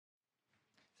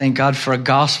Thank God for a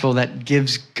gospel that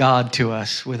gives God to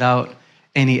us without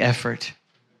any effort.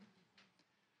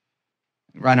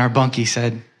 Reinhard Bonnke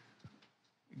said,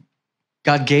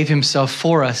 God gave himself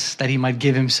for us that he might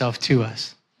give himself to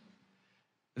us.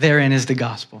 Therein is the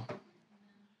gospel.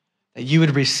 That you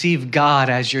would receive God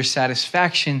as your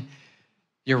satisfaction,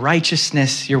 your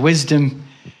righteousness, your wisdom,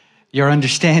 your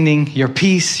understanding, your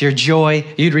peace, your joy.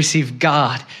 You'd receive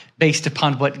God based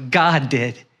upon what God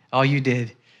did. All you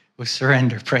did was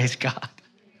surrender. Praise God.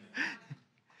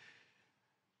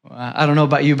 Well, I don't know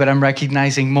about you, but I'm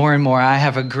recognizing more and more I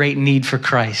have a great need for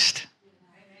Christ.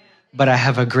 But I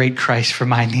have a great Christ for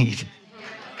my need.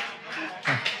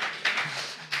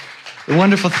 The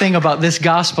wonderful thing about this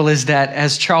gospel is that,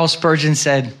 as Charles Spurgeon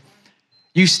said,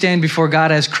 you stand before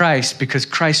God as Christ because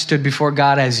Christ stood before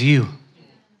God as you.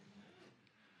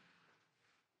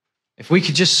 If we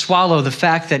could just swallow the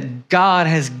fact that God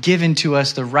has given to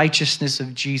us the righteousness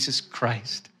of Jesus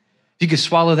Christ, if you could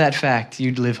swallow that fact,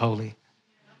 you'd live holy.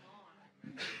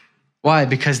 Why?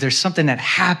 Because there's something that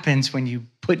happens when you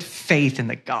put faith in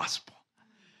the gospel.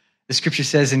 The scripture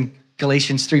says in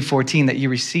Galatians 3:14 that you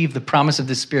receive the promise of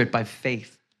the Spirit by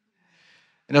faith.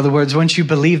 In other words, once you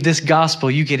believe this gospel,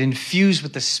 you get infused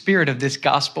with the spirit of this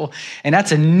gospel, and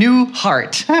that's a new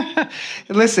heart.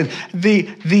 Listen,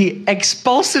 the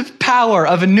expulsive power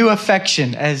of a new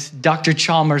affection, as Dr.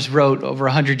 Chalmers wrote over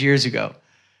 100 years ago.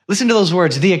 Listen to those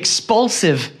words, the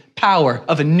expulsive power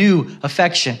of a new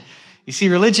affection. You see,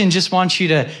 religion just wants you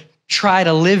to try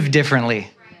to live differently.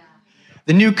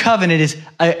 The new covenant is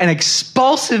an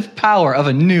expulsive power of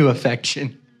a new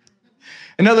affection.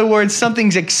 In other words,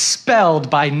 something's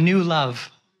expelled by new love,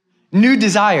 new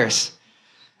desires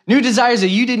that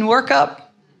you didn't work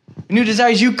up, new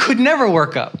desires you could never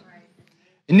work up,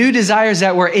 new desires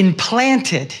that were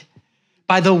implanted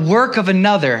by the work of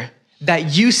another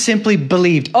that you simply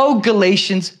believed. Oh,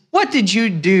 Galatians, what did you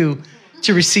do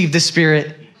to receive the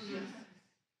Spirit?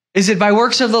 Is it by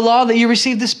works of the law that you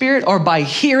received the Spirit, or by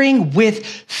hearing with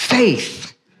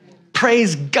faith?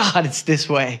 Praise God, it's this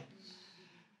way.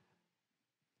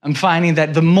 I'm finding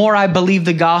that the more I believe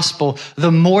the gospel,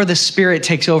 the more the Spirit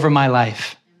takes over my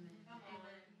life.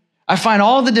 I find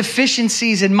all the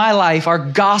deficiencies in my life are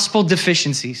gospel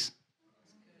deficiencies.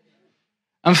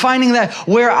 I'm finding that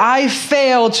where I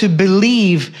fail to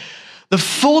believe the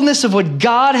fullness of what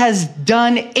God has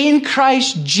done in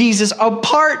Christ Jesus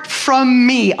apart from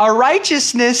me, a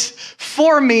righteousness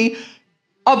for me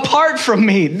apart from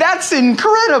me. That's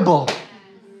incredible.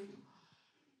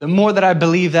 The more that I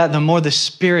believe that, the more the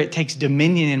Spirit takes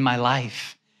dominion in my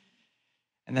life.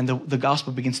 And then the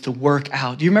gospel begins to work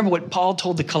out. Do you remember what Paul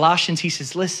told the Colossians? He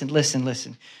says,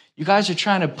 listen. You guys are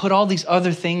trying to put all these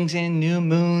other things in, new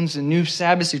moons and new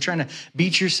Sabbaths. You're trying to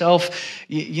beat yourself.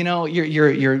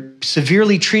 You're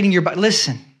severely treating your body.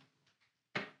 Listen,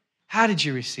 how did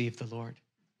you receive the Lord?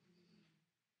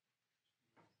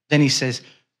 Then he says,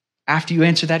 after you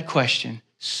answer that question,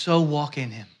 so walk in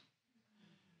him.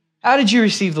 How did you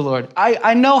receive the Lord?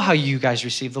 I know how you guys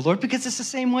receive the Lord because it's the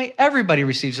same way everybody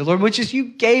receives the Lord, which is you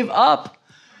gave up.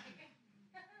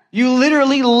 You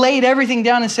literally laid everything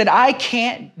down and said, I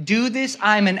can't do this.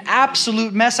 I'm an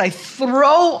absolute mess. I throw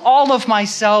all of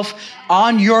myself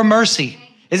on your mercy.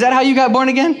 Is that how you got born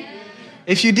again?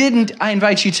 If you didn't, I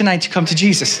invite you tonight to come to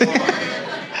Jesus.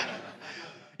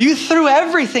 You threw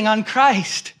everything on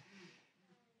Christ.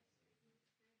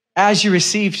 As you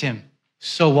received him,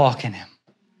 so walk in him.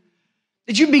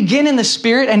 Did you begin in the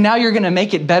Spirit and now you're going to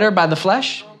make it better by the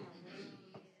flesh?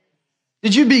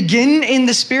 Did you begin in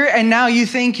the Spirit and now you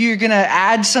think you're going to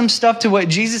add some stuff to what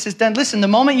Jesus has done? Listen, the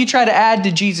moment you try to add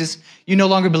to Jesus, you no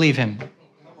longer believe him.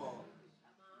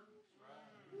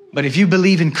 But if you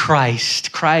believe in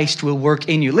Christ, Christ will work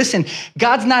in you. Listen,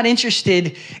 God's not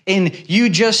interested in you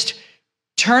just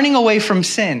turning away from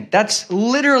sin. That's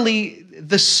literally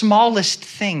the smallest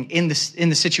thing in the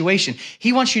situation.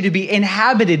 He wants you to be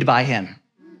inhabited by him.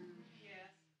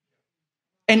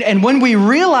 And when we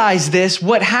realize this,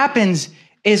 what happens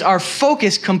is our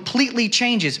focus completely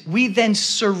changes. We then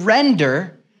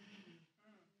surrender,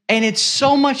 and it's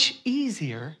so much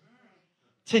easier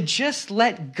to just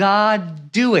let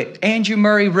God do it. Andrew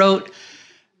Murray wrote,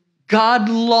 God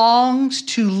longs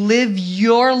to live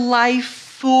your life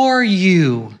for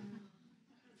you.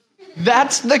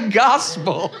 That's the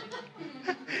gospel.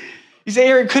 You say,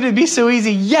 Eric, could it be so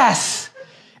easy? Yes.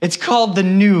 It's called the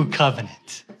new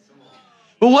covenant.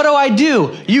 But what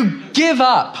do? You give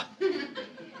up.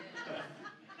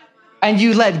 And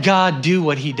you let God do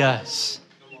what he does.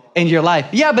 in your life.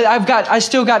 Yeah, but I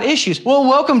still got issues. Well,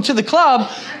 welcome to the club.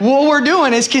 What we're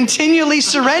doing is continually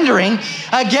surrendering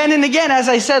again and again. As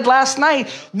I said last night,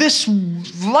 this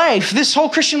whole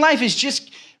Christian life is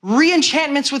just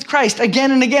re-enchantments with Christ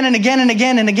again and again and again and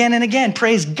again and again and again.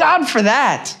 Praise God for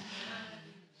that.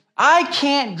 I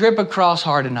can't grip a cross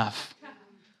hard enough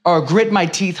or grit my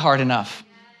teeth hard enough,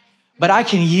 but I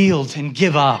can yield and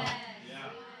give up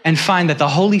and find that the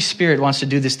Holy Spirit wants to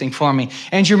do this thing for me.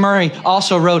 Andrew Murray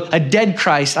also wrote, a dead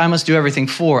Christ I must do everything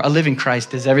for. A living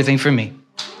Christ does everything for me.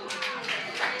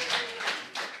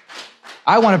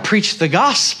 I want to preach the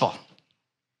gospel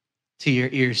to your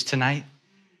ears tonight,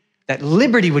 that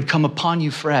liberty would come upon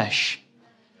you fresh.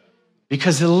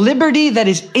 Because the liberty that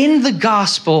is in the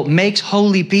gospel makes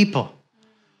holy people.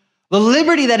 The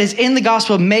liberty that is in the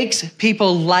gospel makes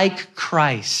people like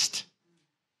Christ.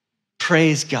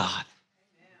 Praise God.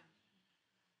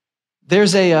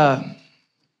 There's an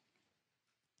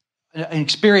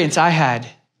experience I had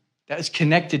that was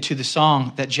connected to the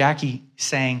song that Jackie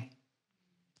sang,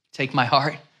 Take My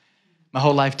Heart, my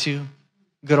whole life too.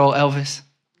 Good old Elvis.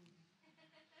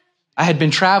 I had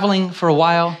been traveling for a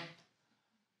while,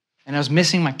 and I was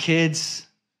missing my kids,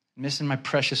 missing my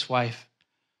precious wife.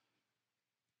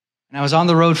 And I was on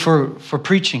the road for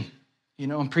preaching. You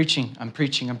know, I'm preaching. And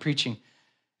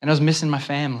I was missing my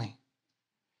family.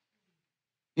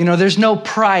 You know, there's no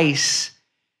price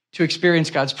to experience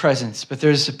God's presence, but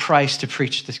there's a price to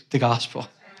preach the gospel.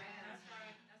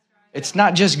 It's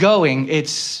not just going,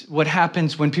 it's what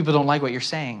happens when people don't like what you're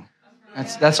saying.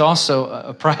 That's also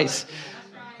a price.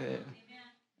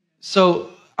 So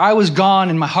I was gone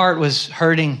and my heart was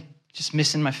hurting, just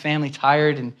missing my family,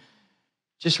 tired, and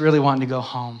just really wanting to go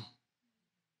home.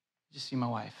 Just see my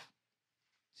wife,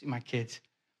 see my kids.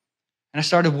 And I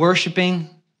started worshiping.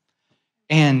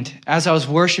 And as I was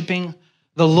worshiping,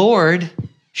 the Lord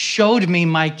showed me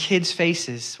my kids'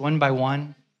 faces one by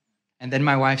one, and then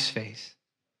my wife's face.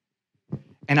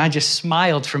 And I just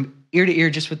smiled from ear to ear,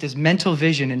 just with this mental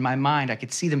vision in my mind. I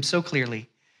could see them so clearly.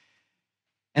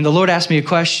 And the Lord asked me a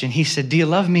question. He said, do you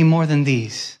love me more than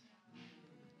these?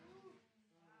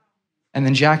 And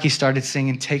then Jackie started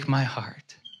singing, Take My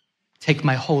Heart, take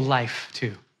my whole life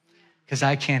too, because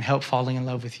I can't help falling in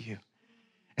love with you.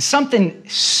 And something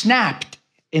snapped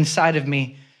inside of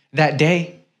me that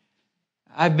day.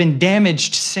 I've been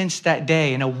damaged since that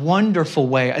day in a wonderful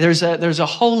way. There's a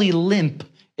holy limp,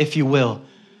 if you will,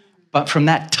 but from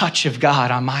that touch of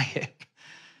God on my hip.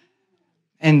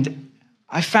 And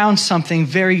I found something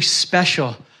very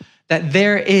special, that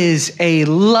there is a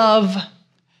love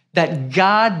that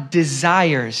God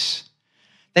desires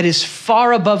that is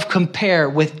far above compare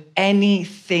with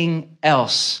anything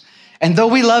else. And though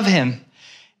we love him,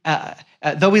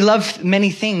 though we love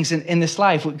many things in this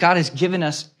life, God has given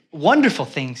us wonderful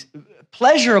things,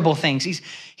 pleasurable things.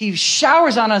 He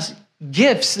showers on us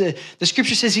gifts. The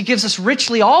scripture says he gives us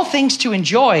richly all things to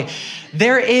enjoy.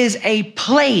 There is a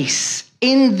place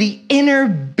in the inner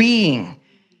being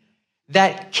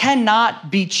that cannot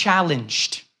be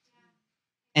challenged.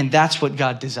 And that's what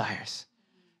God desires.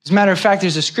 As a matter of fact,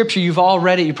 there's a scripture, you've all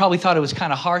read it. You probably thought it was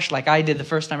kind of harsh like I did the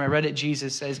first time I read it.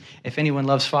 Jesus says, if anyone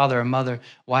loves father or mother,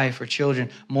 wife or children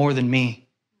more than me,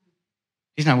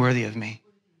 he's not worthy of me.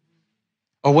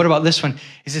 Or what about this one?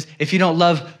 He says, if you don't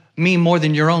love me more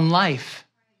than your own life,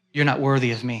 you're not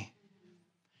worthy of me.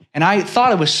 And I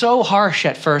thought it was so harsh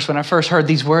at first when I first heard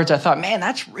these words. I thought, man,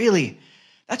 that's really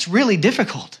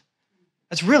difficult.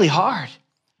 That's really hard.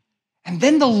 And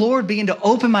then the Lord began to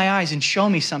open my eyes and show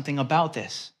me something about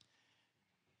this.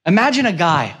 Imagine a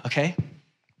guy, okay?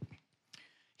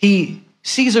 He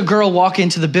sees a girl walk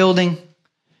into the building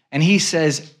and he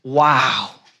says, wow,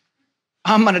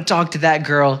 I'm going to talk to that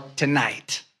girl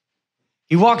tonight.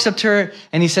 He walks up to her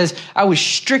and he says, I was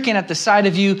stricken at the sight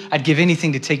of you. I'd give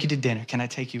anything to take you to dinner. Can I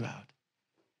take you out?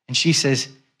 And she says,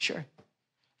 sure.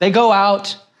 They go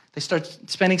out. They start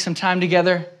spending some time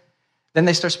together. Then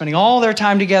they start spending all their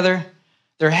time together.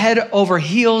 They're head over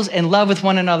heels in love with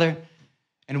one another.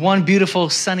 And one beautiful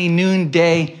sunny noon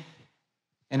day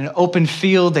in an open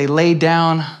field, they lay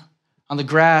down on the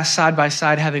grass side by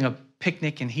side having a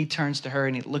picnic, and he turns to her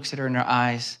and he looks at her in her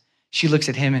eyes. She looks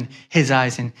at him in his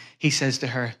eyes and he says to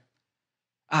her,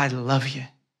 I love you.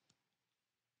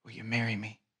 Will you marry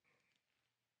me?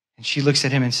 And she looks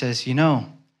at him and says, you know,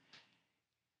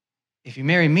 if you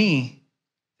marry me,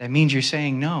 that means you're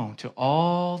saying no to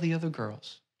all the other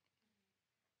girls.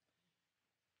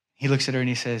 He looks at her and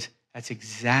he says, that's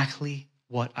exactly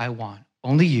what I want.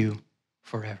 Only you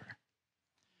forever.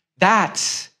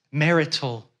 That's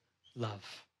marital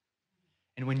love.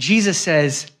 And when Jesus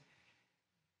says,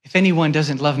 if anyone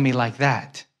doesn't love me like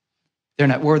that, they're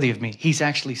not worthy of me. He's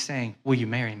actually saying, will you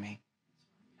marry me?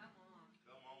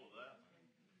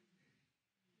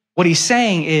 What he's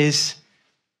saying is,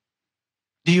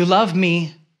 do you love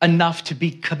me enough to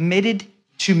be committed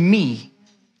to me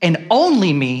and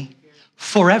only me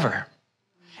forever?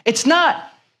 It's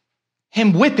not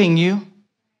him whipping you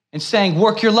and saying,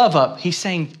 work your love up. He's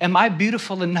saying, am I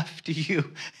beautiful enough to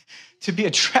you, to be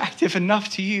attractive enough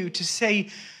to you, to say,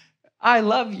 I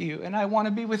love you and I want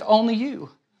to be with only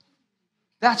you?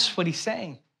 That's what he's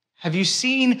saying. Have you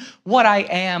seen what I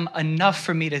am enough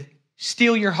for me to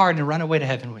steal your heart and run away to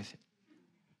heaven with it?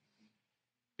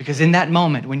 Because in that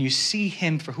moment, when you see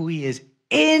him for who he is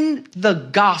in the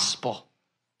gospel,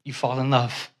 you fall in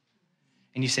love.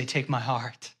 And you say, take my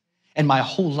heart and my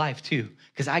whole life too,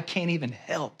 because I can't even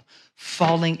help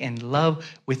falling in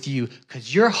love with you,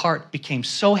 because your heart became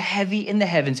so heavy in the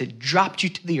heavens, it dropped you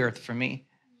to the earth for me.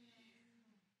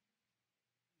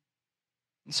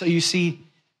 And so you see,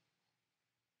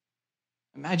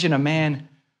 imagine a man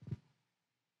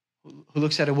who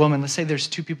looks at a woman. Let's say there's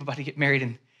two people about to get married,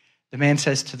 and the man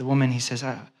says to the woman, he says,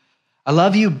 I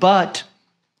love you, but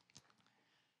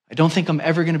I don't think I'm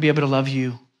ever going to be able to love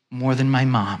you more than my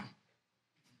mom.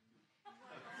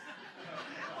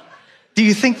 Do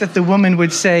you think that the woman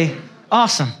would say,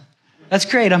 awesome, that's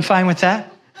great, I'm fine with that?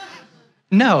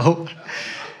 No.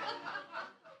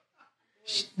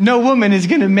 No woman is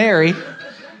going to marry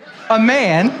a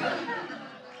man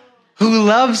who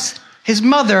loves his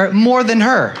mother more than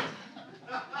her.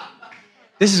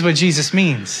 This is what Jesus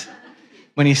means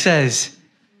when he says,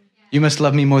 you must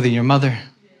love me more than your mother,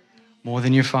 more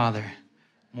than your father,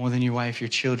 more than your wife, your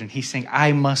children. He's saying,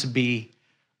 I must be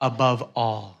above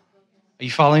all. Are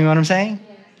you following what I'm saying?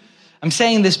 I'm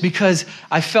saying this because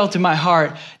I felt in my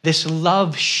heart this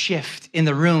love shift in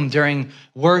the room during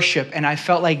worship, and I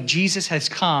felt like Jesus has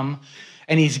come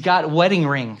and he's got wedding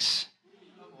rings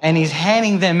and he's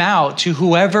handing them out to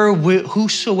whosoever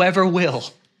will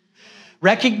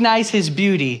recognize his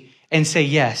beauty and say,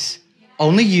 yes,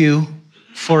 only you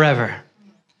forever.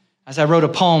 As I wrote a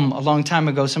poem a long time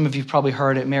ago, some of you probably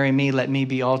heard it, marry me, let me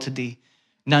be all to thee.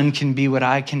 None can be what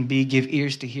I can be, give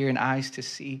ears to hear and eyes to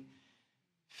see.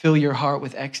 Fill your heart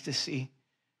with ecstasy,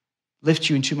 lift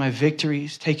you into my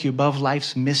victories, take you above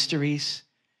life's mysteries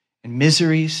and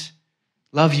miseries,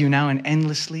 love you now and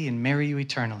endlessly and marry you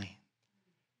eternally.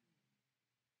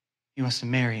 He wants to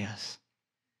marry us.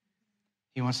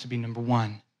 He wants to be number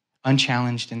one,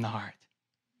 unchallenged in the heart.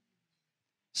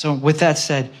 So with that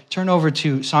said, turn over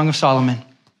to Song of Solomon,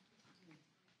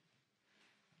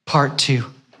 part 2.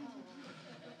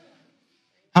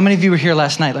 How many of you were here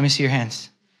last night? Let me see your hands.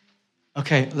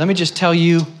 Okay, let me just tell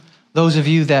you, those of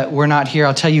you that were not here,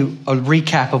 I'll tell you a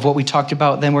recap of what we talked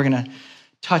about. Then we're going to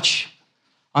touch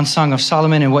on Song of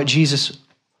Solomon and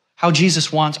how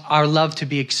Jesus wants our love to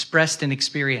be expressed and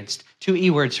experienced. 2 E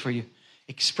words for you,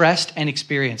 expressed and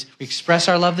experienced. We express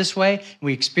our love this way, and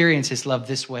we experience his love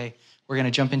this way. We're going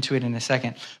to jump into it in a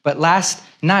second. But last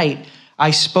night,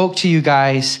 I spoke to you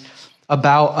guys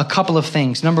about a couple of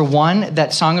things. Number one,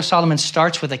 that Song of Solomon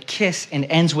starts with a kiss and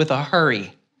ends with a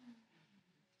hurry.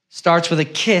 Starts with a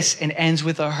kiss and ends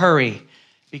with a hurry,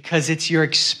 because it's your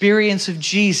experience of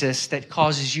Jesus that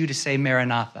causes you to say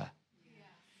Maranatha.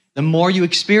 The more you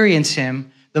experience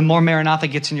him, the more Maranatha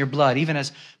gets in your blood. Even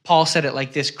as Paul said it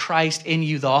like this, Christ in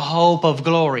you, the hope of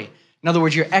glory. In other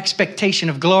words, your expectation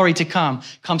of glory to come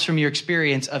comes from your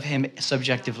experience of him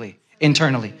subjectively,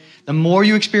 internally. The more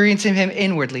you experience him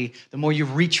inwardly, the more you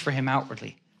reach for him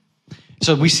outwardly.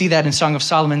 So we see that in Song of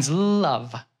Solomon's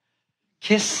love.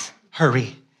 Kiss,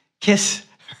 hurry. Kiss,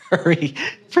 hurry.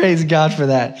 Praise God for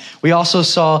that. We also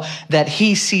saw that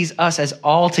he sees us as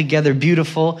altogether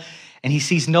beautiful, and he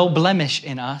sees no blemish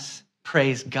in us.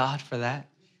 Praise God for that.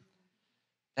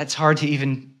 That's hard to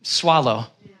even swallow.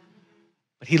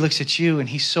 But he looks at you and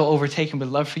he's so overtaken with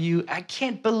love for you. I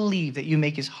can't believe that you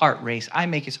make his heart race. I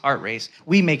make his heart race.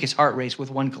 We make his heart race with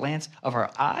one glance of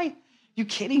our eye. You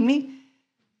kidding me?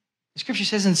 The scripture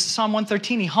says in Psalm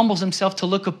 113, he humbles himself to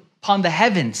look upon the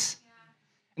heavens.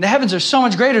 And the heavens are so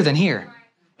much greater than here.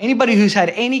 Anybody who's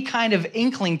had any kind of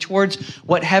inkling towards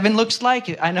what heaven looks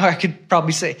like, I know I could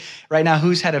probably say right now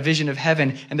who's had a vision of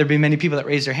heaven, and there'd be many people that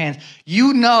raise their hands.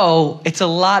 You know it's a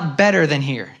lot better than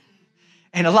here.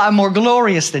 And a lot more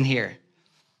glorious than here.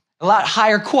 A lot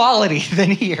higher quality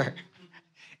than here.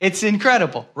 It's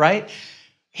incredible, right?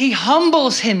 He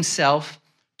humbles himself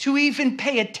to even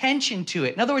pay attention to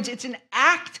it. In other words, it's an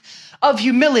act of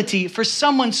humility for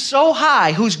someone so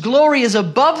high, whose glory is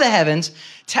above the heavens,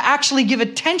 to actually give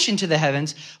attention to the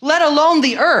heavens, let alone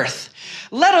the earth,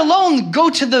 let alone go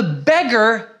to the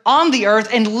beggar on the earth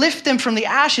and lift them from the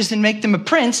ashes and make them a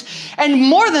prince. And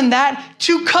more than that,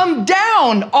 to come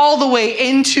down all the way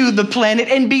into the planet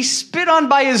and be spit on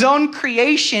by his own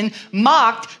creation,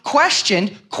 mocked,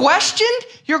 questioned. Questioned?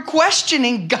 You're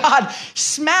questioning God.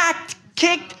 Smacked,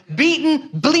 kicked, beaten,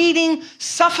 bleeding,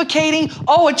 suffocating.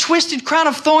 Oh, a twisted crown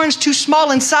of thorns too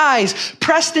small in size,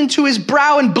 pressed into his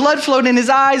brow and blood flowed in his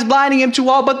eyes, blinding him to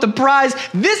all but the prize.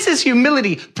 This is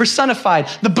humility personified,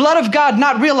 the blood of God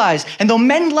not realized. And though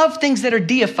men love things that are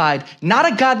deified,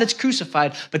 not a God that's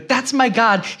crucified, but that's my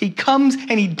God. He comes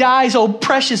and he dies. Oh,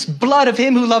 precious blood of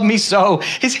him who loved me so.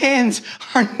 His hands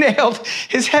are nailed.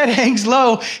 His head hangs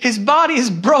low. His body is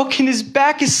broken. His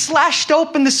back is slashed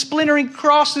open. The splintering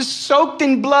cross is soaked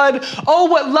in blood. Oh,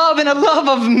 what love and a love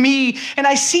of me. And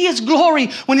I see his glory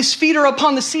when his feet are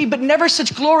upon the sea, but never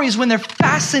such glory as when they're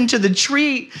fastened to the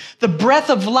tree. The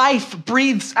breath of life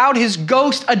breathes out his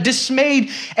ghost, a dismayed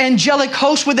angelic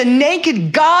host with a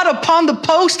naked God upon the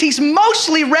post. He's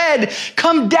mostly red.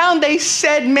 Come down, they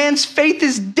said. Man's faith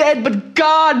is dead, but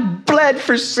God bled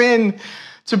for sin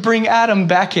to bring Adam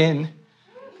back in.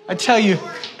 I tell you,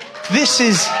 this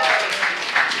is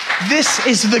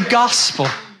the gospel.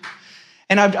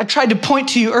 And I tried to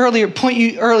point you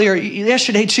earlier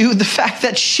yesterday to the fact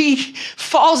that she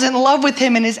falls in love with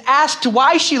him and is asked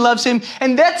why she loves him.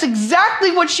 And that's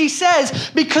exactly what she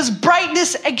says, because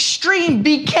brightness extreme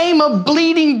became a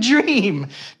bleeding dream.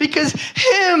 Because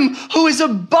him who is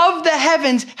above the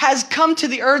heavens has come to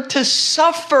the earth to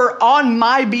suffer on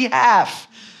my behalf.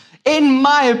 In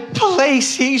my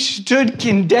place, he stood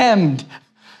condemned.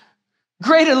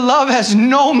 Greater love has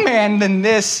no man than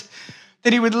this,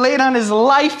 that he would lay down his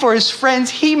life for his friends.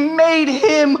 He made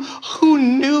him who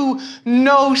knew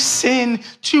no sin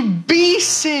to be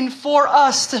sin for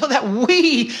us so that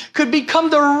we could become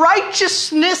the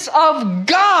righteousness of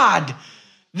God.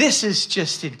 This is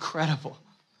just incredible.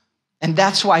 And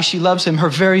that's why she loves him. Her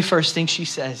very first thing she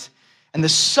says, and the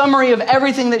summary of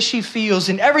everything that she feels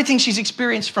and everything she's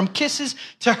experienced, from kisses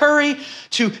to hurry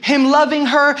to him loving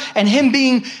her and him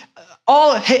being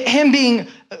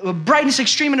brightness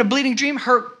extreme and a bleeding dream,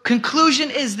 her conclusion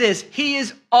is this: he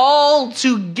is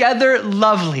altogether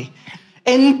lovely,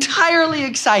 entirely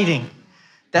exciting.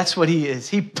 That's what he is.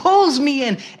 He pulls me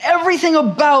in. Everything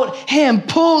about him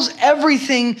pulls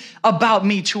everything about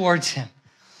me towards him.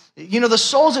 You know, the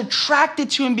soul's attracted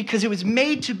to him because it was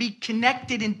made to be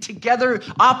connected and together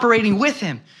operating with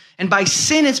him. And by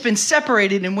sin, it's been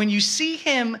separated. And when you see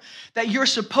him that you're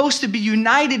supposed to be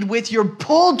united with, you're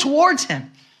pulled towards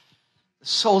him. The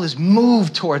soul is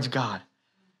moved towards God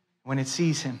when it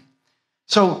sees him.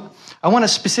 So I want to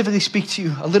specifically speak to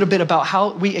you a little bit about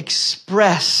how we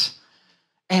express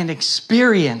and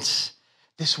experience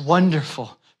this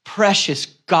wonderful, precious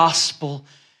gospel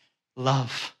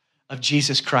love of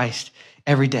Jesus Christ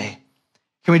every day.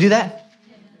 Can we do that?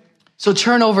 So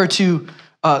turn over to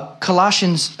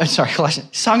Colossians,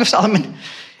 Song of Solomon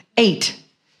 8.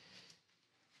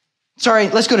 Sorry,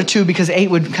 let's go to 2 because 8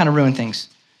 would kind of ruin things.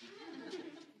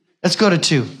 Let's go to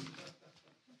 2.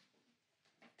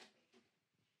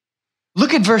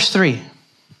 Look at verse 3.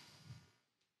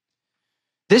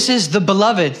 This is the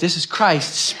beloved, this is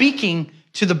Christ speaking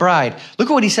to the bride. Look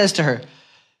at what he says to her.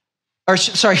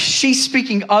 She's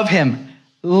speaking of him.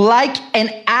 Like an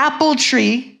apple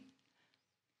tree,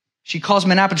 she calls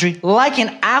him an apple tree, like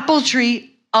an apple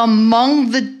tree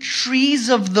among the trees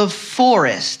of the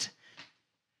forest,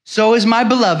 so is my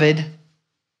beloved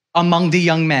among the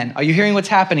young men. Are you hearing what's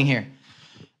happening here?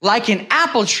 Like an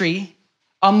apple tree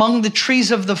among the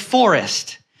trees of the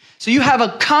forest. So you have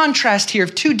a contrast here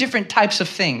of two different types of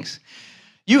things.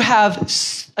 You have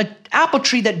an apple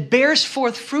tree that bears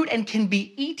forth fruit and can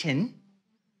be eaten.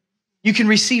 You can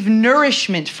receive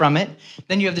nourishment from it.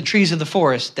 Then you have the trees of the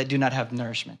forest that do not have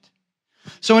nourishment.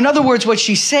 So in other words, what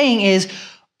she's saying is,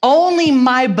 only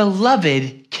my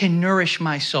beloved can nourish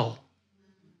my soul.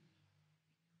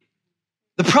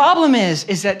 The problem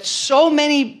is that so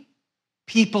many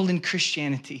people in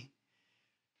Christianity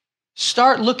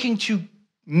start looking to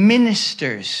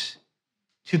ministers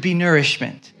to be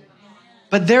nourishment,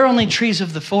 but they're only trees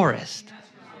of the forest.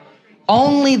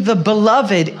 Only the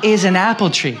beloved is an apple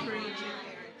tree.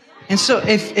 And so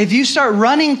if you start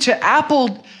running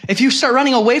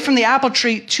away from the apple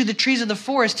tree to the trees of the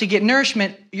forest to get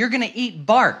nourishment, you're going to eat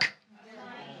bark.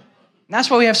 And that's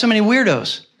why we have so many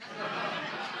weirdos.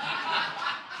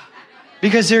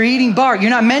 Because they're eating bark.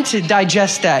 You're not meant to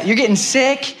digest that. You're getting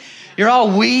sick. You're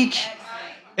all weak.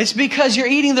 It's because you're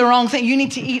eating the wrong thing. You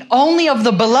need to eat only of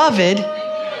the beloved,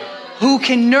 who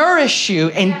can nourish you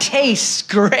and tastes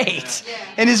great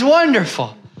and is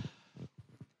wonderful.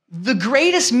 The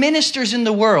greatest ministers in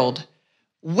the world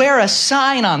wear a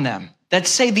sign on them that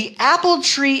say the apple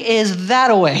tree is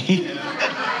that way.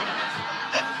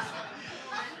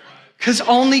 Because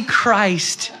only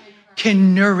Christ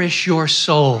can nourish your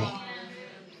soul.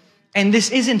 And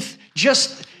this isn't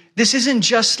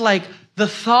just like the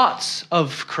thoughts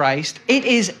of Christ. It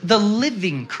is the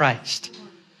living Christ.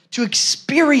 To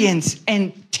experience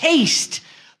and taste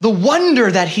the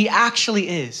wonder that he actually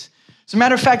is. As a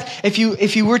matter of fact, if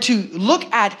you were to look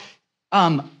at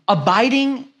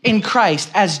abiding in Christ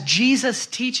as Jesus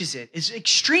teaches it, is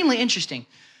extremely interesting.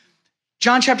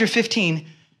 John chapter 15,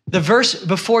 the verse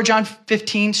before John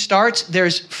 15 starts,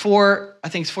 there's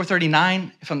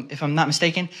 439, if I'm not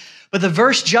mistaken. But the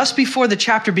verse just before the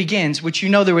chapter begins, which you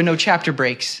know there were no chapter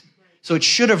breaks, so it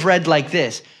should have read like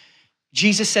this.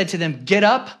 Jesus said to them, "Get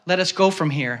up, let us go from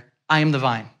here. I am the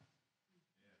vine."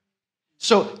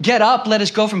 So get up, let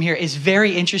us go from here is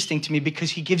very interesting to me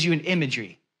because he gives you an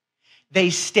imagery. They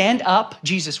stand up,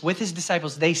 Jesus with his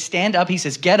disciples, they stand up. He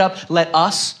says, "Get up, let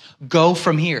us go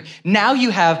from here." Now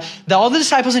you have all the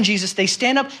disciples and Jesus, they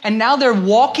stand up and now they're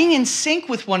walking in sync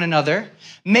with one another,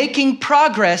 making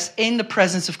progress in the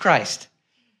presence of Christ.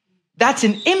 That's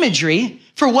an imagery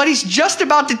for what he's just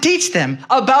about to teach them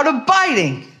about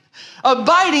abiding.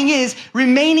 Abiding is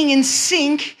remaining in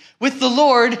sync with the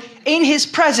Lord in his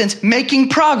presence, making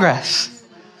progress.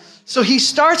 So he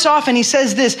starts off and he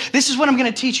says this is what I'm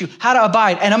going to teach you, how to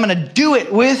abide. And I'm going to do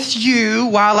it with you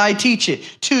while I teach it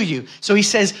to you. So he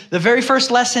says, the very first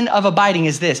lesson of abiding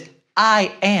is this: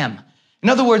 I am. In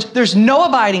other words, there's no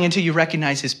abiding until you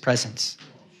recognize his presence.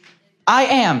 I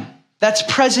am. That's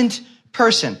present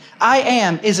person. I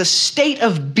am is a state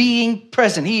of being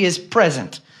present. He is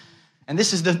present. And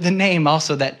this is the name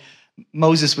also that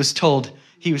Moses was told.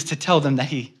 He was to tell them that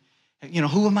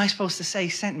who am I supposed to say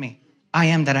sent me? I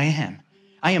am that I am.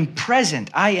 I am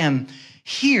present. I am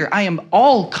here. I am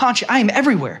all conscious. I am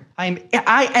everywhere. I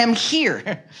am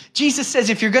here. Jesus says,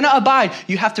 if you're going to abide,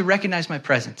 you have to recognize my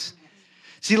presence.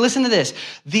 See, listen to this.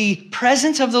 The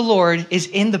presence of the Lord is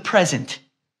in the present.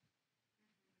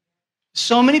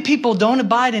 So many people don't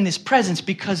abide in his presence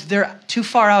because they're too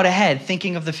far out ahead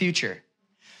thinking of the future.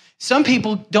 Some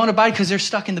people don't abide because they're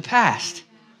stuck in the past.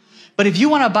 But if you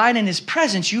want to abide in his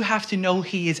presence, you have to know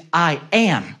he is I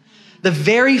am. The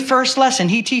very first lesson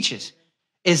he teaches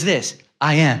is this: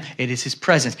 I am. It is his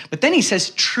presence. But then he says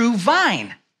true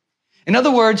vine. In other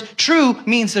words, true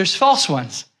means there's false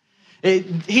ones. He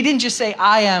didn't just say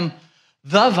I am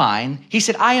the vine. He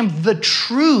said I am the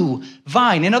true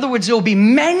vine. In other words, there will be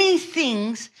many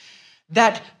things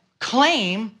that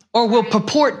claim or will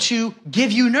purport to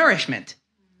give you nourishment.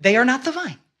 They are not the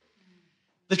vine.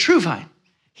 The true vine.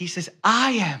 He says,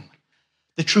 I am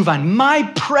the true vine. My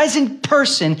present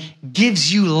person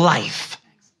gives you life.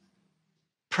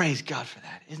 Praise God for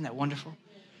that. Isn't that wonderful?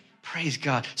 Praise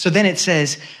God. So then it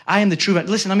says, I am the true vine.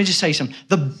 Listen, let me just tell you something.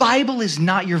 The Bible is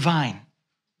not your vine.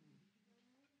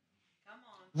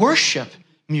 Worship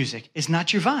music is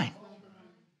not your vine.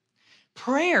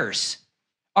 Prayers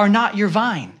are not your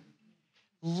vine.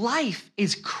 Life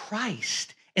is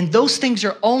Christ. And those things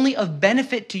are only of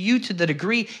benefit to you to the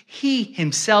degree he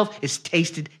himself is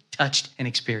tasted, touched, and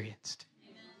experienced.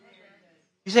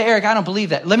 You say, Eric, I don't believe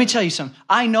that. Let me tell you something.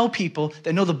 I know people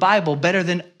that know the Bible better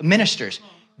than ministers.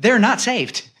 They're not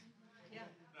saved.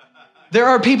 There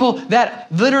are people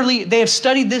that literally, they have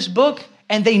studied this book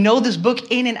and they know this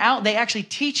book in and out. They actually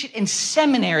teach it in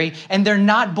seminary and they're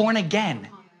not born again.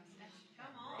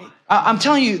 I'm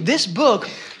telling you, this book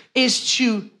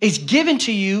is given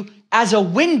to you as a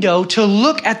window to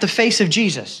look at the face of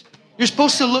Jesus. You're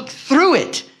supposed to look through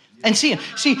it and see him.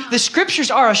 See, the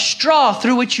scriptures are a straw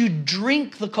through which you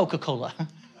drink the Coca-Cola.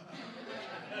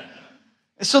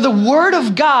 So the word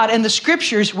of God and the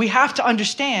scriptures, we have to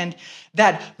understand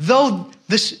that though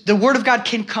the word of God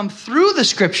can come through the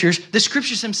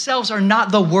scriptures themselves are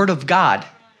not the word of God.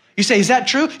 You say, is that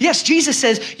true? Yes, Jesus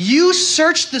says, you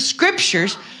search the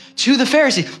scriptures to the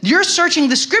Pharisees. You're searching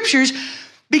the scriptures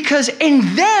because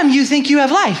in them you think you have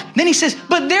life. Then he says,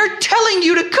 but they're telling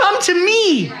you to come to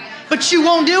me, but you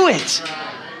won't do it.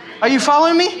 Are you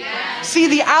following me? Yes. See,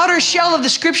 the outer shell of the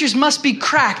scriptures must be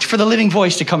cracked for the living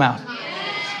voice to come out. Yes.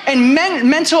 And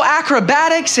mental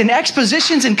acrobatics and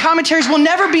expositions and commentaries will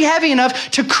never be heavy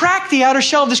enough to crack the outer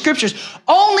shell of the scriptures.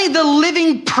 Only the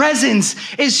living presence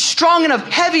is strong enough,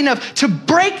 heavy enough to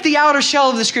break the outer shell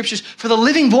of the scriptures for the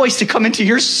living voice to come into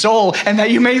your soul and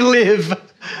that you may live.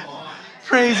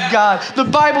 Praise God. The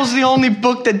Bible's the only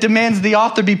book that demands the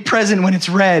author be present when it's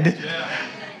read.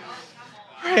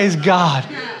 Praise God.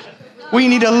 We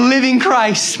need a living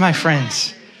Christ, my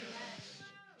friends.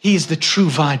 He is the true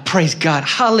vine. Praise God.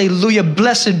 Hallelujah.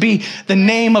 Blessed be the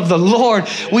name of the Lord.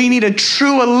 We need a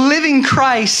true, a living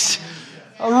Christ,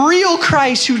 a real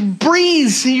Christ who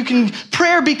breathes.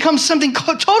 Prayer becomes something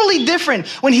totally different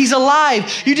when he's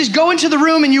alive. You just go into the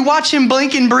room and you watch him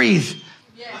blink and breathe.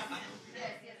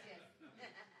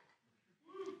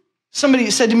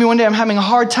 Somebody said to me one day, I'm having a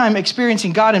hard time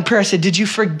experiencing God in prayer. I said, did you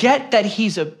forget that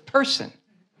he's a person?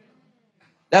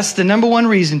 That's the number one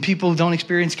reason people don't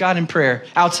experience God in prayer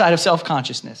outside of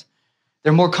self-consciousness.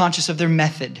 They're more conscious of their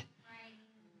method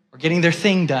or getting their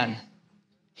thing done.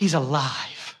 He's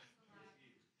alive.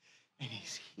 And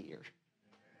he's here.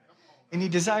 And he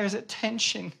desires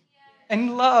attention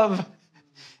and love.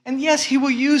 And yes, he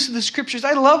will use the scriptures.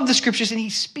 I love the scriptures, and he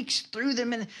speaks through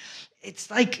them. And it's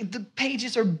like the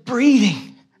pages are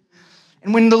breathing.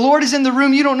 And when the Lord is in the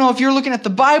room, you don't know if you're looking at the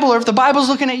Bible or if the Bible's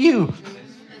looking at you.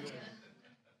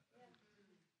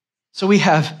 So we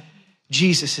have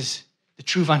Jesus is the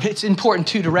true vine. It's important,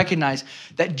 too, to recognize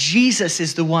that Jesus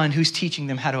is the one who's teaching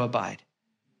them how to abide.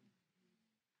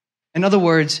 In other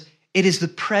words, it is the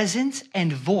presence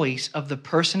and voice of the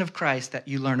person of Christ that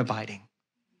you learn abiding.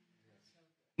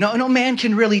 No man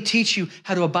can really teach you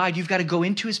how to abide. You've got to go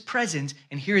into his presence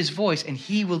and hear his voice, and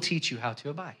he will teach you how to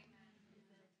abide.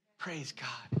 Praise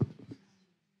God.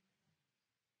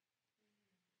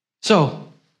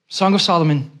 So, Song of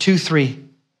Solomon 2:3,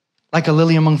 like a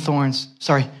lily among thorns,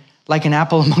 like an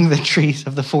apple among the trees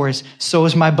of the forest, so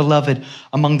is my beloved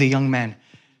among the young men.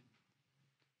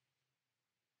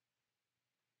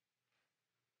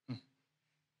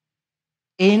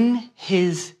 In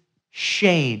his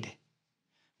shade.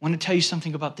 I want to tell you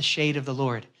something about the shade of the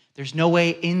Lord. There's no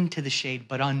way into the shade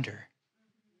but under.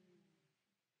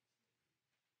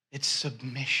 It's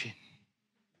submission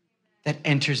that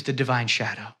enters the divine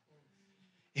shadow.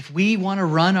 If we want to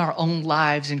run our own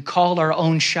lives and call our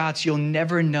own shots, you'll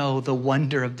never know the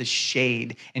wonder of the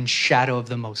shade and shadow of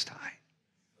the Most High.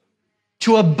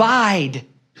 To abide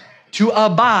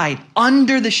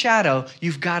under the shadow,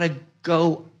 you've got to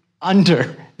go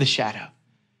under the shadow.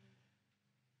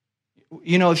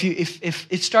 You know,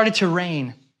 if it started to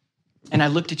rain and I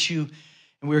looked at you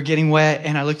and we were getting wet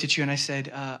and I looked at you and I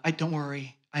said, don't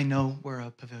worry, I know where a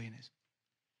pavilion is.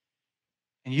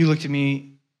 And you looked at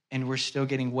me and we're still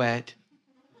getting wet.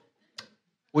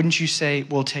 Wouldn't you say,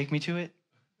 well, take me to it?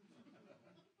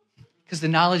 Because the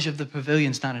knowledge of the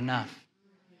pavilion's not enough.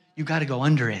 You got to go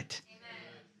under it.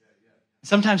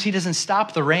 Sometimes he doesn't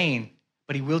stop the rain,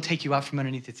 but he will take you out from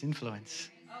underneath its influence.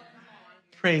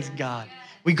 Praise God.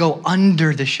 We go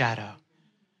under the shadow.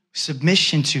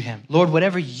 Submission to him. Lord,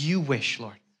 whatever you wish,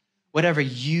 Lord. Whatever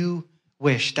you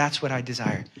wish, that's what I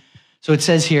desire. So it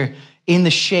says here, in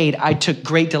the shade, I took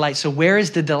great delight. So where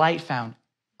is the delight found?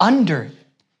 Under,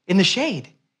 in the shade.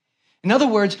 In other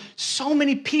words, so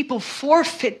many people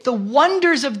forfeit the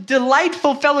wonders of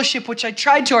delightful fellowship, which I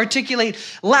tried to articulate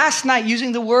last night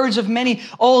using the words of many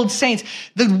old saints.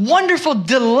 The wonderful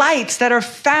delights that are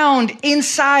found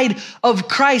inside of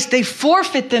Christ, they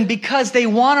forfeit them because they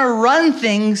want to run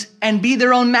things and be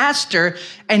their own master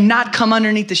and not come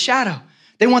underneath the shadow.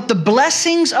 They want the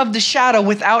blessings of the shadow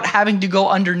without having to go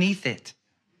underneath it.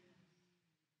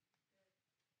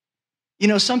 You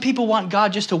know, some people want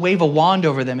God just to wave a wand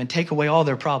over them and take away all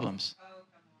their problems.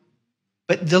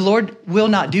 But the Lord will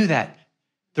not do that.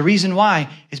 The reason why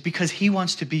is because he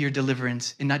wants to be your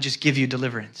deliverance and not just give you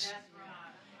deliverance.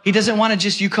 He doesn't want to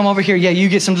just, you come over here, yeah, you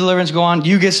get some deliverance, go on.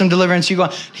 You get some deliverance, you go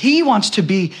on. He wants to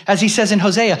be, as he says in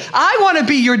Hosea, I want to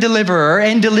be your deliverer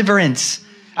and deliverance.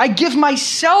 I give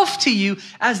myself to you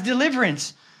as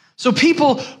deliverance. So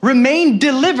people remain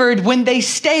delivered when they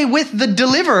stay with the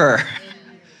deliverer.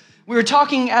 We were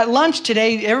talking at lunch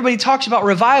today. Everybody talks about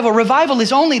revival. Revival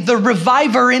is only the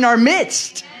reviver in our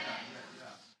midst.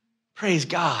 Praise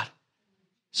God.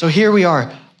 So here we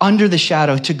are under the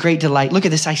shadow to great delight. Look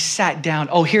at this. I sat down.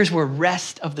 Oh, here's where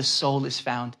rest of the soul is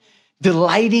found.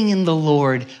 Delighting in the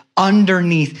Lord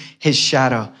underneath his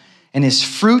shadow. And his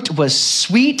fruit was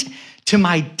sweet to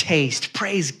my taste.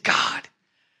 Praise God.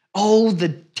 Oh, the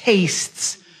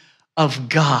tastes of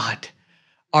God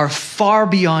are far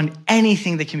beyond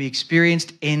anything that can be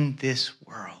experienced in this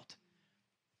world.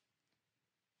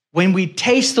 When we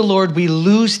taste the Lord, we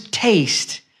lose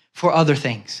taste for other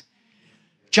things.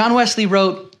 John Wesley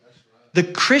wrote, the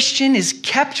Christian is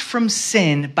kept from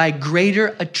sin by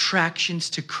greater attractions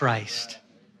to Christ.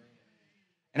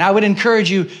 And I would encourage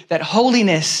you that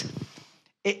holiness,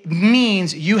 it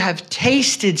means you have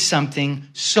tasted something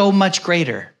so much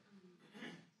greater.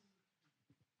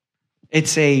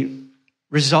 It's a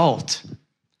result.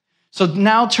 So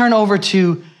now turn over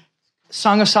to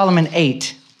Song of Solomon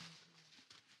 8.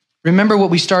 Remember what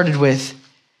we started with.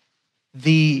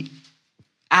 The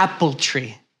apple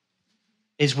tree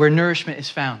is where nourishment is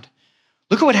found.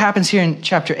 Look at what happens here in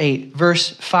chapter 8, verse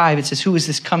 5. It says, who is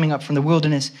this coming up from the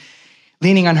wilderness,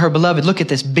 leaning on her beloved? Look at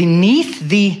this. Beneath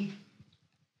the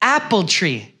apple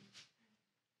tree,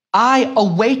 I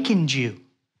awakened you.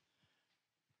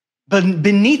 But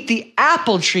beneath the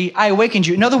apple tree, I awakened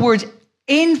you. In other words,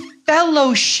 in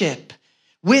fellowship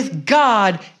with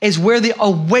God is where the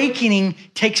awakening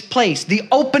takes place. The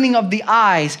opening of the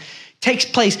eyes takes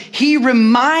place. He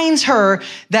reminds her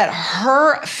that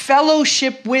her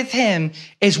fellowship with him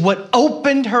is what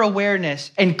opened her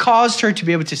awareness and caused her to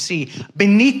be able to see.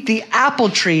 Beneath the apple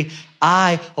tree,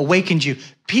 I awakened you.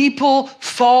 People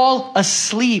fall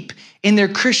asleep in their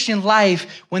Christian life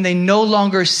when they no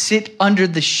longer sit under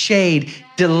the shade,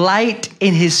 delight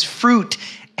in his fruit,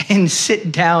 and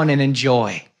sit down and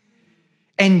enjoy.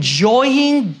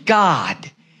 Enjoying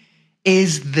God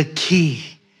is the key.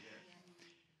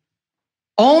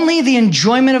 Only the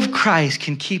enjoyment of Christ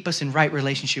can keep us in right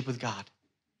relationship with God.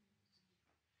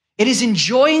 It is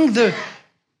enjoying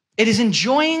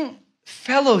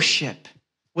fellowship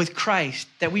with Christ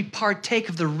that we partake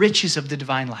of the riches of the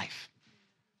divine life.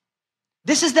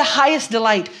 This is the highest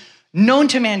delight known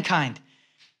to mankind,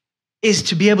 is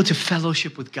to be able to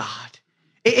fellowship with God.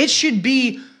 It should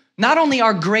be not only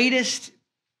our greatest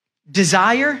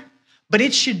desire, but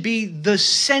it should be the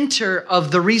center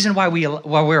of the reason why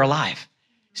we're alive.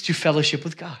 Is to fellowship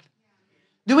with God.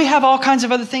 Do we have all kinds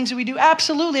of other things that we do?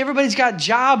 Absolutely. Everybody's got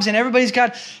jobs and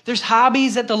there's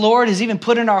hobbies that the Lord has even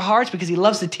put in our hearts because he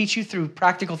loves to teach you through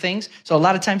practical things. So a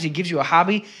lot of times he gives you a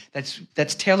hobby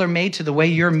that's tailor-made to the way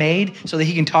you're made so that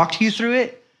he can talk to you through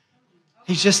it.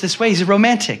 He's just this way. He's a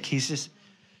romantic.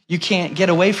 You can't get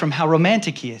away from how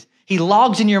romantic he is. He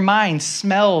logs in your mind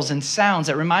smells and sounds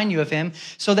that remind you of him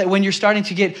so that when you're starting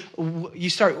to you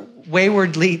start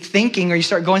waywardly thinking or you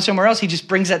start going somewhere else, he just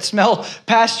brings that smell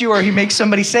past you or he makes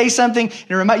somebody say something.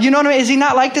 You know what I mean? Is he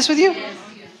not like this with you? Yes.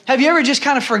 Have you ever just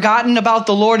kind of forgotten about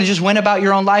the Lord and just went about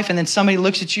your own life and then somebody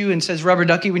looks at you and says rubber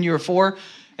ducky when you were 4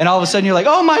 and all of a sudden you're like,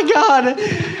 oh my God.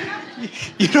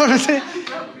 You know what I'm saying?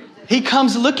 He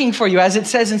comes looking for you, as it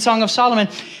says in Song of Solomon,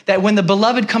 that when the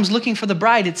beloved comes looking for the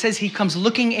bride, it says he comes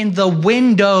looking in the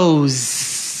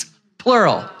windows,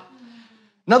 plural.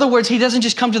 In other words, he doesn't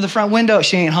just come to the front window,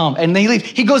 she ain't home, and they leave.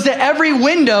 He goes to every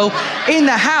window in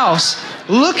the house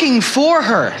looking for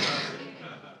her.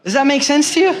 Does that make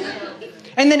sense to you?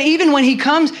 And then even when he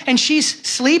comes and she's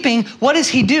sleeping, what does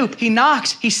he do? He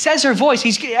knocks, he says her voice,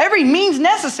 every means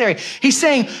necessary. He's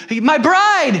saying, my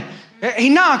bride. He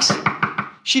knocks.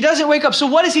 She doesn't wake up. So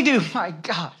what does he do? My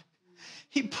God.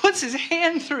 He puts his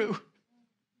hand through.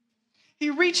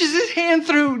 He reaches his hand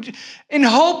through in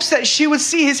hopes that she would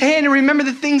see his hand and remember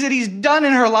the things that he's done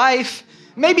in her life.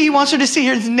 Maybe he wants her to see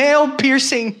his nail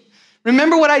piercing.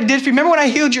 Remember what I did for you. Remember when I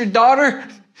healed your daughter?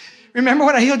 Remember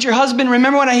when I healed your husband?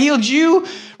 Remember when I healed you?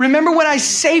 Remember when I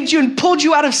saved you and pulled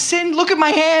you out of sin? Look at my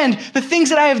hand, the things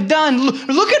that I have done.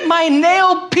 Look at my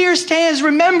nail-pierced hands.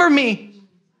 Remember me.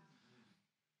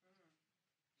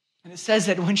 And it says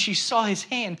that when she saw his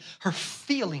hand, her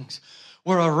feelings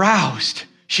were aroused.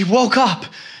 She woke up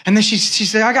and then she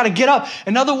said, I got to get up.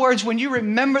 In other words, when you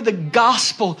remember the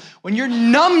gospel, when your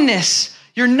numbness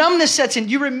sets in,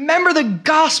 you remember the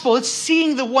gospel. It's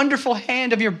seeing the wonderful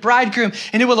hand of your bridegroom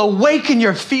and it will awaken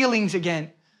your feelings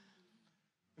again.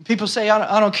 People say,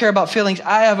 I don't care about feelings.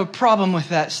 I have a problem with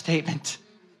that statement.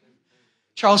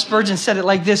 Charles Spurgeon said it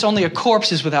like this, only a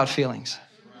corpse is without feelings.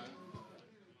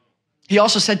 He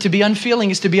also said to be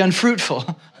unfeeling is to be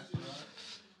unfruitful.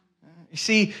 You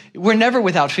see, we're never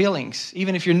without feelings.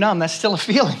 Even if you're numb, that's still a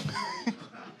feeling.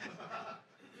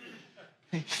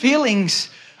 Feelings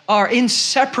are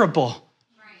inseparable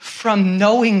from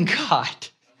knowing God.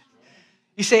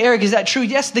 You say, Eric, is that true?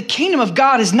 Yes, the kingdom of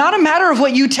God is not a matter of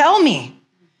what you tell me.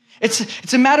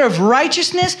 It's a matter of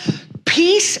righteousness,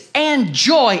 peace, and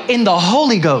joy in the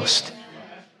Holy Ghost.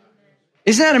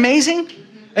 Isn't that amazing?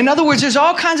 In other words, there's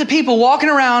all kinds of people walking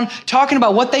around talking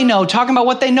about what they know,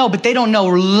 but they don't know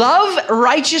love,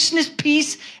 righteousness,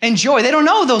 peace, and joy. They don't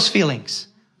know those feelings.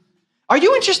 Are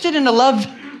you interested in a love,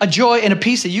 a joy, and a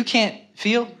peace that you can't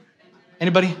feel?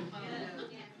 Anybody?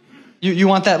 You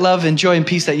want that love and joy and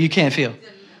peace that you can't feel?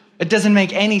 It doesn't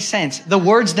make any sense. The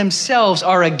words themselves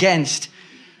are against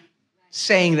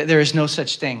saying that there is no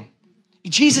such thing.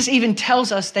 Jesus even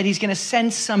tells us that he's going to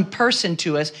send some person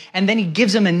to us, and then he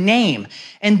gives them a name.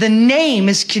 And the name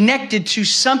is connected to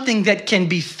something that can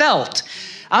be felt.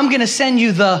 I'm going to send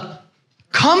you the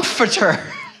Comforter.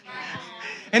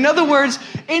 In other words,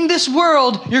 in this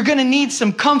world, you're going to need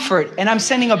some comfort. And I'm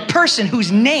sending a person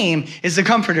whose name is the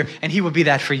Comforter, and he will be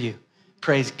that for you.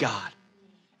 Praise God.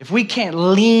 If we can't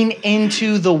lean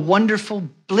into the wonderful,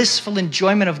 blissful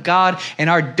enjoyment of God in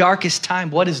our darkest time,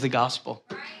 what is the gospel?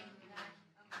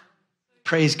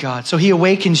 Praise God. So he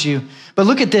awakens you. But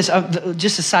look at this,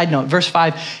 just a side note, verse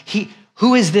 5.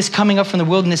 Who is this coming up from the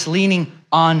wilderness leaning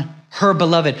on her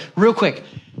beloved? Real quick.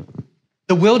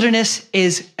 The wilderness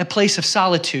is a place of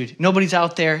solitude. Nobody's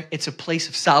out there. It's a place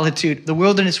of solitude. The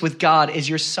wilderness with God is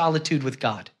your solitude with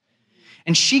God.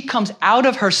 And she comes out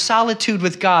of her solitude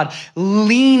with God,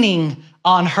 leaning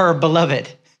on her beloved.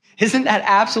 Isn't that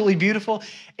absolutely beautiful?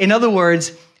 In other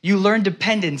words, you learn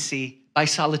dependency by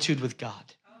solitude with God.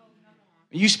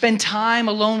 You spend time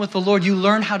alone with the Lord, you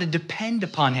learn how to depend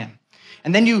upon him.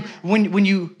 And then when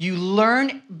you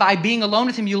learn by being alone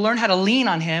with him, you learn how to lean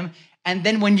on him. And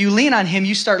then when you lean on him,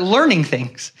 you start learning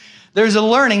things. There's a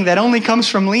learning that only comes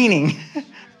from leaning.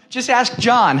 Just ask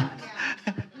John.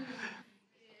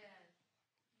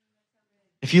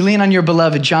 If you lean on your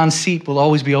beloved, John's seat will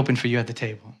always be open for you at the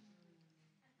table.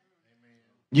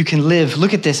 You can live.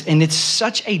 Look at this. And it's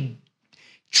such a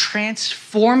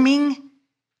transforming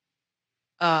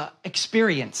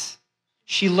experience.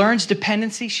 She learns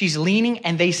dependency. She's leaning,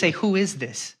 and they say, who is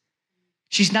this?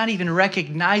 She's not even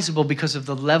recognizable because of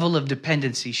the level of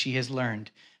dependency she has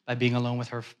learned by being alone with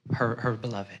her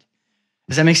beloved.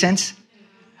 Does that make sense?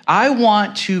 I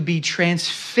want to be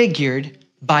transfigured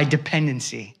by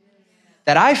dependency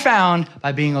that I found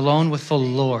by being alone with the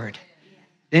Lord.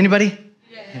 Anybody?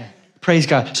 Yeah. Praise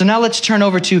God. So now let's turn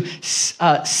over to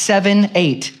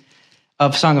 7:8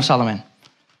 of Song of Solomon.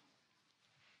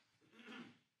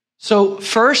 So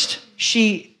first,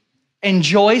 she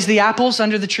enjoys the apples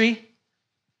under the tree.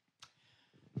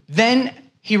 Then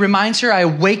he reminds her, I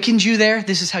awakened you there.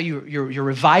 This is how your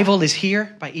revival is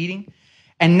here, by eating.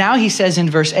 And now he says in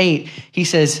verse 8, he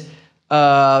says,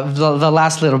 the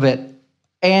last little bit,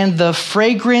 and the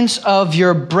fragrance of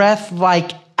your breath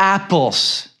like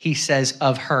apples, he says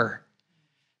of her.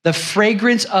 The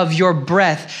fragrance of your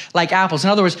breath like apples. In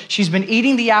other words, she's been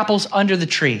eating the apples under the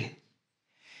tree.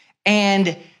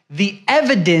 And the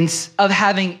evidence of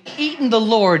having eaten the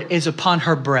Lord is upon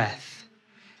her breath.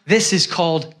 This is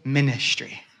called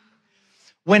ministry.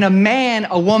 When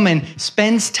a woman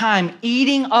spends time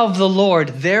eating of the Lord,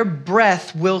 their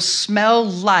breath will smell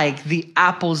like the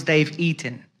apples they've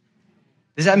eaten.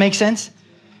 Does that make sense?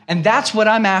 And that's what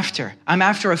I'm after. I'm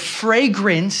after a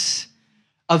fragrance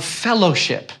of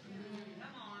fellowship.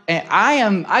 And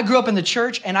I grew up in the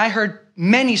church, and I heard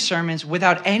many sermons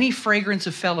without any fragrance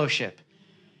of fellowship.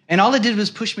 And all it did was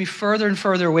push me further and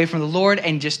further away from the Lord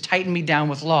and just tighten me down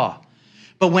with law.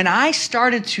 But when I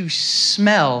started to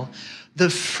smell the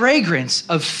fragrance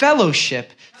of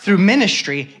fellowship through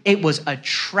ministry, it was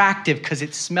attractive because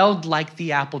it smelled like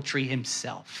the apple tree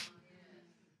himself.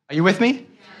 Are you with me?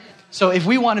 So if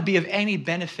we want to be of any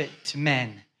benefit to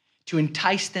men, to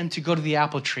entice them to go to the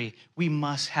apple tree, we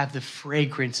must have the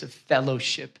fragrance of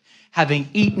fellowship, having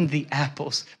eaten the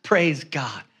apples. Praise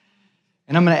God.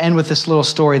 And I'm going to end with this little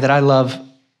story that I love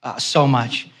so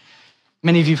much.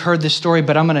 Many of you have heard this story,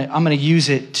 but I'm going to use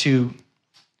it to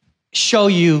show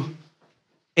you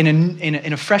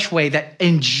in a fresh way that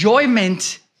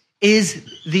enjoyment is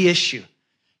the issue.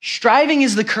 Striving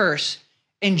is the curse.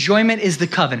 Enjoyment is the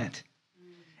covenant.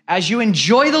 As you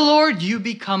enjoy the Lord, you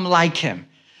become like him.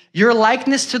 Your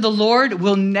likeness to the Lord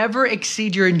will never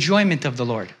exceed your enjoyment of the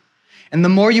Lord. And the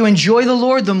more you enjoy the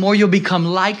Lord, the more you'll become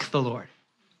like the Lord.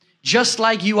 Just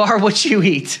like you are what you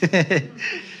eat.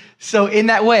 So in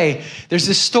that way, there's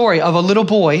this story of a little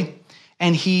boy,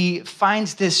 and he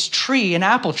finds this tree, an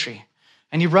apple tree.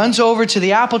 And he runs over to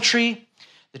the apple tree.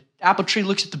 The apple tree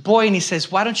looks at the boy, and he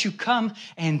says, why don't you come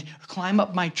and climb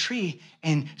up my tree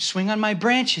and swing on my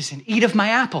branches and eat of my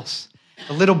apples?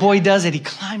 The little boy does it. He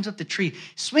climbs up the tree,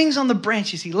 swings on the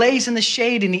branches. He lays in the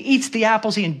shade, and he eats the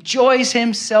apples. He enjoys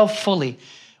himself fully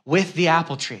with the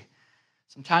apple tree.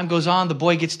 Some time goes on. The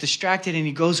boy gets distracted, and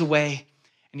he goes away.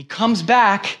 And he comes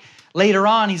back later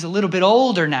on. He's a little bit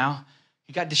older now.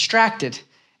 He got distracted.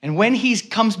 And when he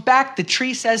comes back, the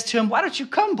tree says to him, why don't you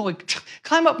come, boy?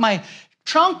 Climb up my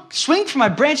trunk, swing from my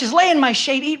branches, lay in my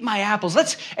shade, eat my apples.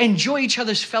 Let's enjoy each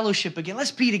other's fellowship again.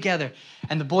 Let's be together.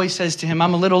 And the boy says to him,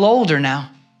 I'm a little older now,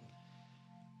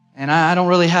 and I don't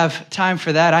really have time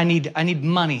for that. I need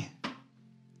money.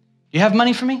 You have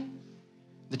money for me?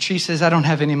 The tree says, I don't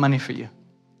have any money for you,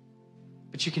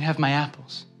 but you can have my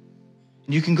apples.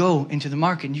 And you can go into the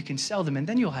market and you can sell them, and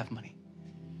then you'll have money.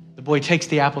 The boy takes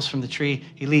the apples from the tree.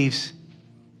 He leaves,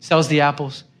 sells the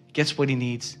apples, gets what he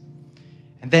needs.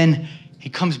 And then he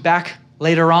comes back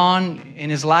later on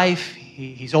in his life,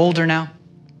 he's older now.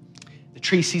 The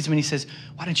tree sees him and he says,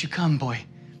 why don't you come, boy?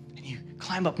 And you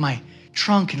climb up my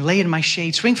trunk and lay in my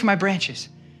shade, swing from my branches.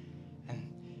 And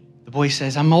the boy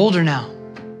says, I'm older now.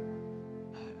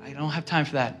 I don't have time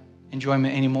for that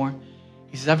enjoyment anymore.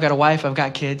 He says, I've got a wife, I've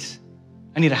got kids.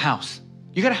 I need a house.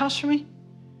 You got a house for me?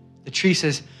 The tree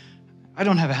says, I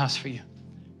don't have a house for you,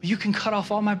 but you can cut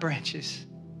off all my branches.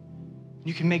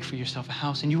 You can make for yourself a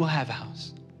house and you will have a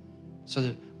house. So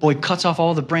the boy cuts off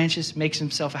all the branches, makes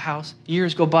himself a house.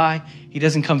 Years go by. He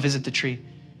doesn't come visit the tree.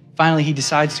 Finally, he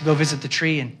decides to go visit the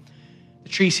tree, and the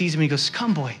tree sees him and he goes,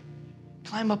 come, boy,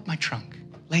 climb up my trunk,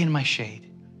 lay in my shade.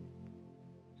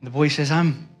 And the boy says,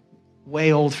 I'm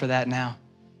way old for that now.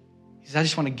 He says, I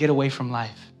just want to get away from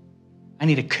life. I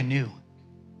need a canoe.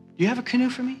 Do you have a canoe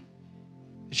for me?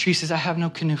 The tree says, I have no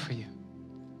canoe for you,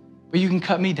 but you can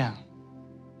cut me down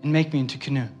and make me into a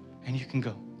canoe, and you can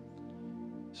go.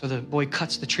 So the boy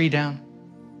cuts the tree down,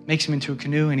 makes him into a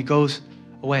canoe, and he goes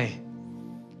away.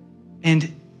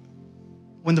 And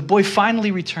when the boy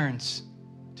finally returns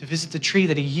to visit the tree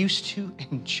that he used to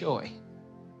enjoy,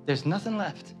 there's nothing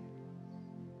left.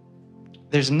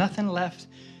 There's nothing left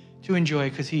to enjoy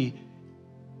because he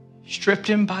stripped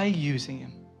him by using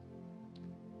him.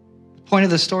 The point of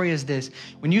the story is this: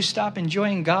 when you stop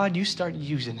enjoying God, you start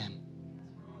using him.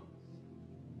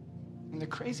 And the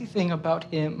crazy thing about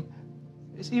him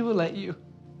is he will let you.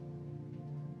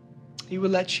 He will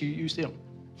let you use him.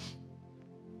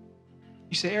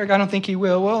 You say, Eric, I don't think he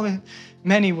will. Well,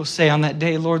 many will say on that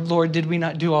day, Lord, Lord, did we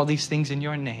not do all these things in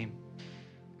your name?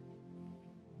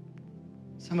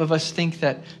 Some of us think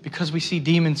that because we see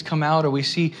demons come out, or we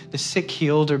see the sick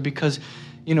healed, or because,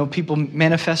 people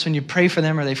manifest when you pray for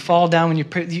them, or they fall down when you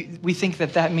pray, we think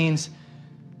that that means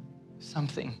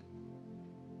something.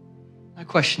 My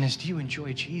question is, do you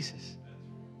enjoy Jesus?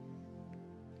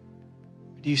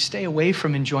 Do you stay away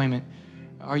from enjoyment?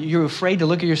 Are you afraid to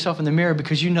look at yourself in the mirror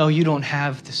because you know you don't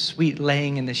have the sweet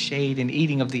laying in the shade and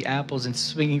eating of the apples and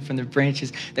swinging from the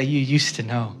branches that you used to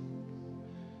know?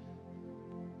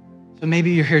 So maybe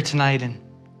you're here tonight and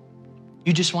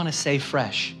you just want to say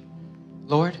fresh,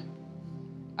 Lord,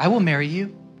 I will marry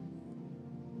you.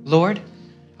 Lord,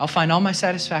 I'll find all my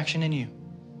satisfaction in you.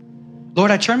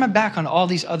 Lord, I turn my back on all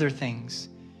these other things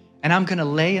and I'm going to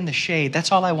lay in the shade.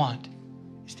 That's all I want,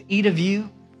 is to eat of you,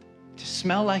 to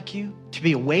smell like you, to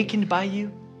be awakened by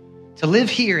you, to live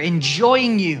here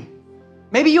enjoying you.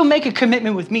 Maybe you'll make a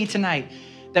commitment with me tonight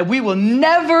that we will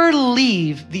never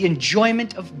leave the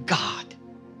enjoyment of God.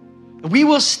 We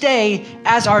will stay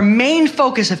as our main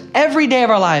focus of every day of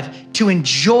our life to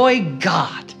enjoy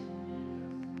God.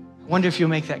 I wonder if you'll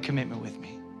make that commitment with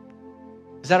me.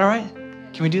 Is that all right?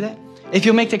 Can we do that? If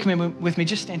you'll make that commitment with me,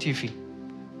 just stand to your feet.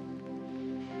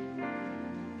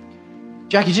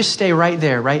 Jackie, just stay right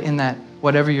there, right in that,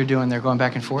 whatever you're doing there, going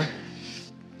back and forth.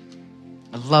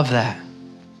 I love that.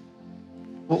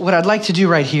 What I'd like to do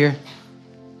right here,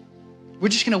 we're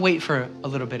just going to wait for a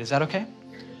little bit. Is that okay?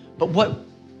 But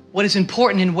what is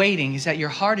important in waiting is that your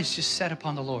heart is just set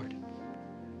upon the Lord.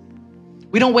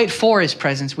 We don't wait for his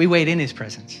presence. We wait in his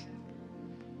presence.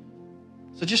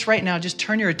 So just right now, just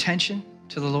turn your attention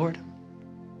to the Lord.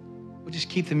 We'll just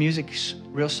keep the music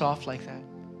real soft like that.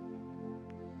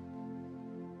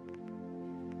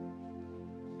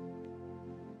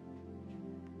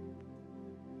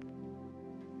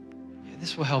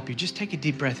 This will help you. Just take a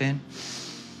deep breath in.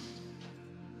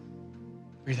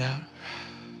 Breathe out.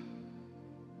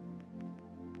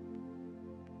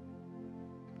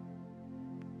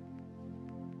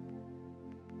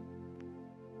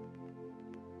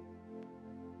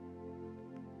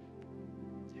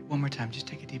 One more time. Just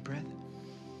take a deep breath.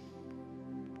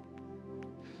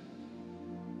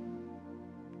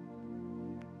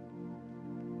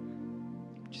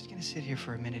 I'm just going to sit here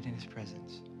for a minute in his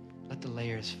presence. Let the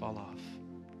layers fall off.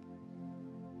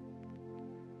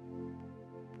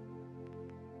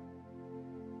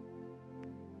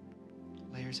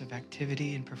 Layers of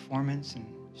activity and performance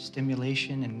and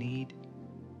stimulation and need.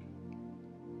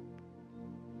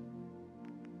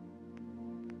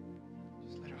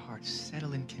 Just let our hearts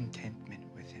settle in contentment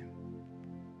with him.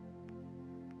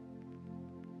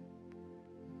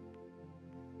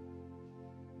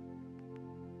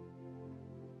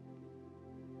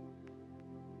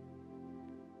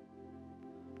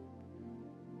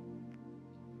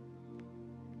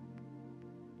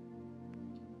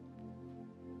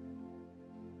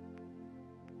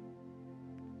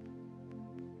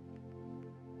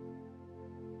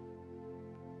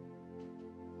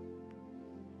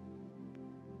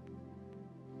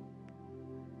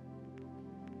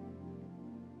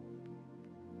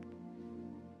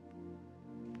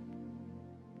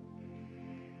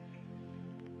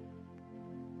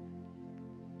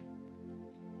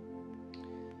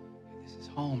 his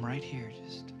home right here,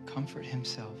 just to comfort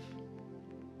himself.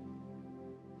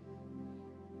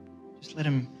 Just let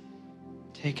him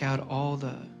take out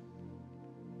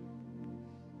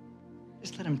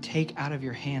just let him take out of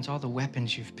your hands all the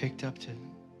weapons you've picked up to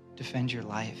defend your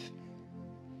life.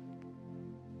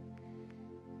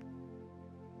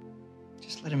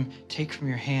 Just let him take from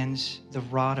your hands the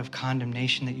rod of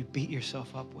condemnation that you beat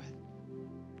yourself up with.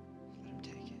 Let him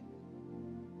take it.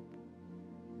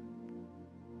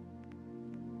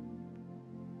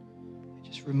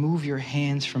 Just remove your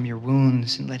hands from your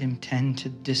wounds and let him tend to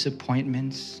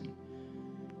disappointments,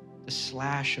 the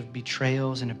slash of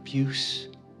betrayals and abuse,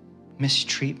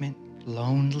 mistreatment,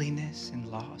 loneliness, and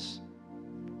loss.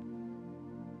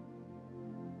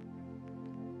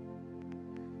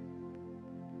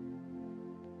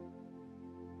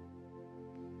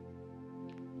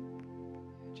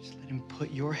 Just let him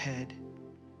put your head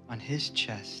on his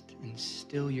chest and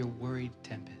still your worried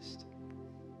tempest.